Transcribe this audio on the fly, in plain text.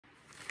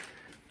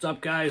What's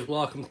up, guys?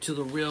 Welcome to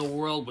the real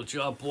world with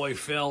your boy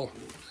Phil.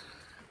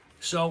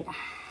 So,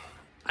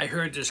 I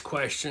heard this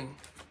question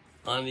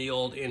on the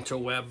old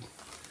interweb.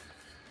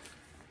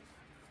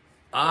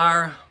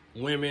 Are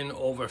women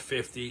over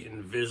 50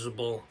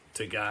 invisible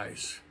to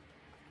guys?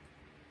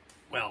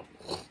 Well,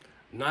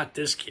 not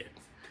this kid,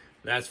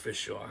 that's for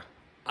sure.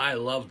 I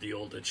love the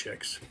older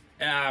chicks,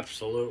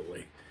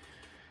 absolutely.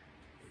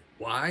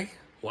 Why?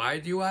 Why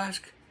do you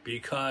ask?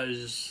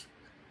 Because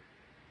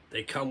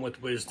they come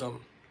with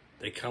wisdom.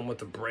 They come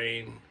with a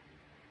brain.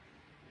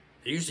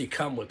 They usually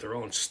come with their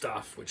own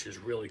stuff, which is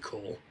really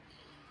cool.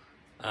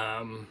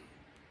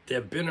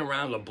 They've been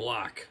around the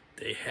block.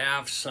 They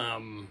have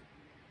some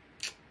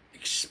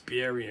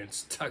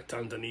experience tucked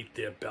underneath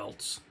their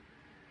belts.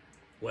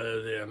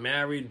 Whether they're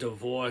married,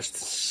 divorced,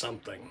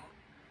 something.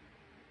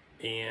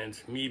 And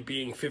me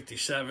being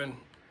 57,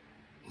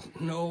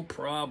 no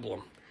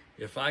problem.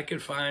 If I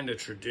could find a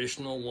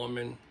traditional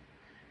woman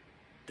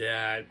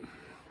that...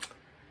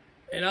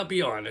 And I'll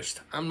be honest,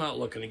 I'm not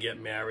looking to get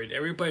married.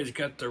 Everybody's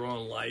got their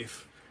own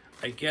life.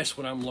 I guess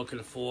what I'm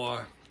looking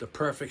for, the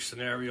perfect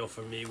scenario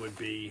for me would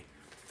be,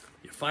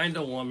 you find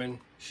a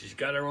woman, she's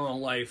got her own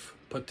life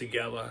put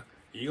together,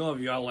 you have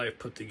your life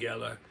put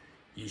together,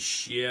 you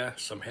share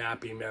some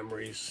happy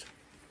memories,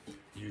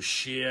 you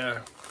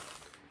share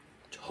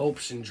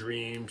hopes and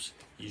dreams,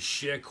 you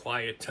share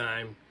quiet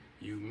time,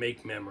 you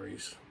make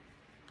memories.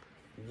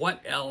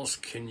 What else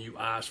can you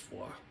ask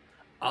for?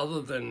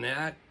 Other than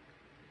that,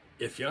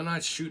 if you're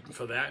not shooting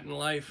for that in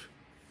life,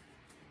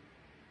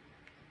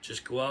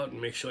 just go out and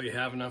make sure you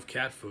have enough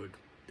cat food.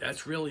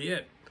 That's really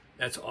it.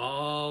 That's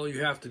all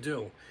you have to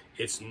do.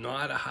 It's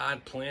not a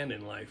hard plan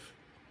in life.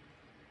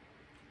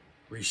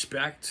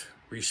 Respect,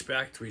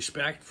 respect,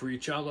 respect for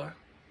each other.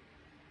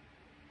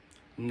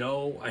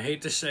 Know, I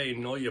hate to say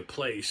know your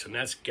place, and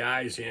that's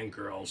guys and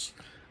girls.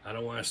 I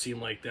don't want to seem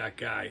like that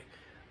guy.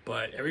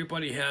 But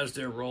everybody has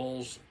their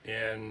roles,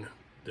 and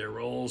their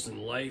roles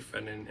in life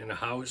and in a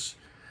house.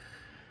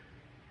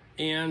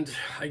 And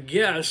I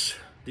guess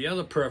the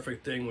other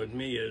perfect thing with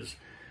me is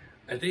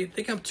I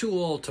think I'm too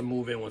old to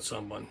move in with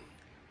someone.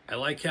 I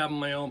like having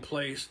my own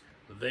place.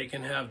 They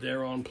can have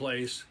their own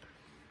place.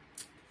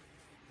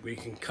 We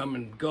can come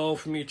and go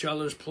from each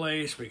other's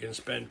place. We can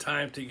spend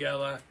time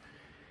together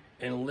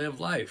and live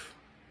life.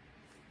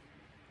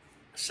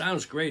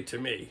 Sounds great to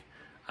me.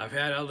 I've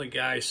had other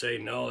guys say,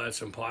 no,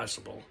 that's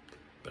impossible.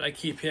 But I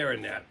keep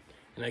hearing that.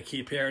 And I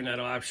keep hearing that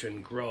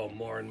option grow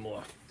more and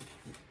more.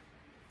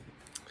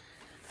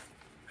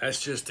 That's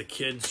just a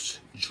kid's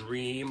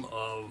dream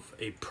of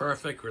a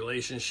perfect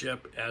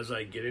relationship as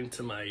I get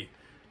into my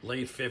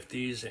late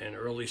 50s and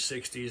early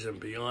 60s and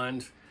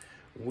beyond.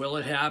 Will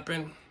it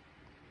happen?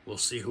 We'll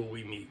see who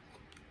we meet.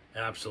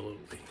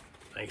 Absolutely.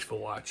 Thanks for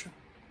watching.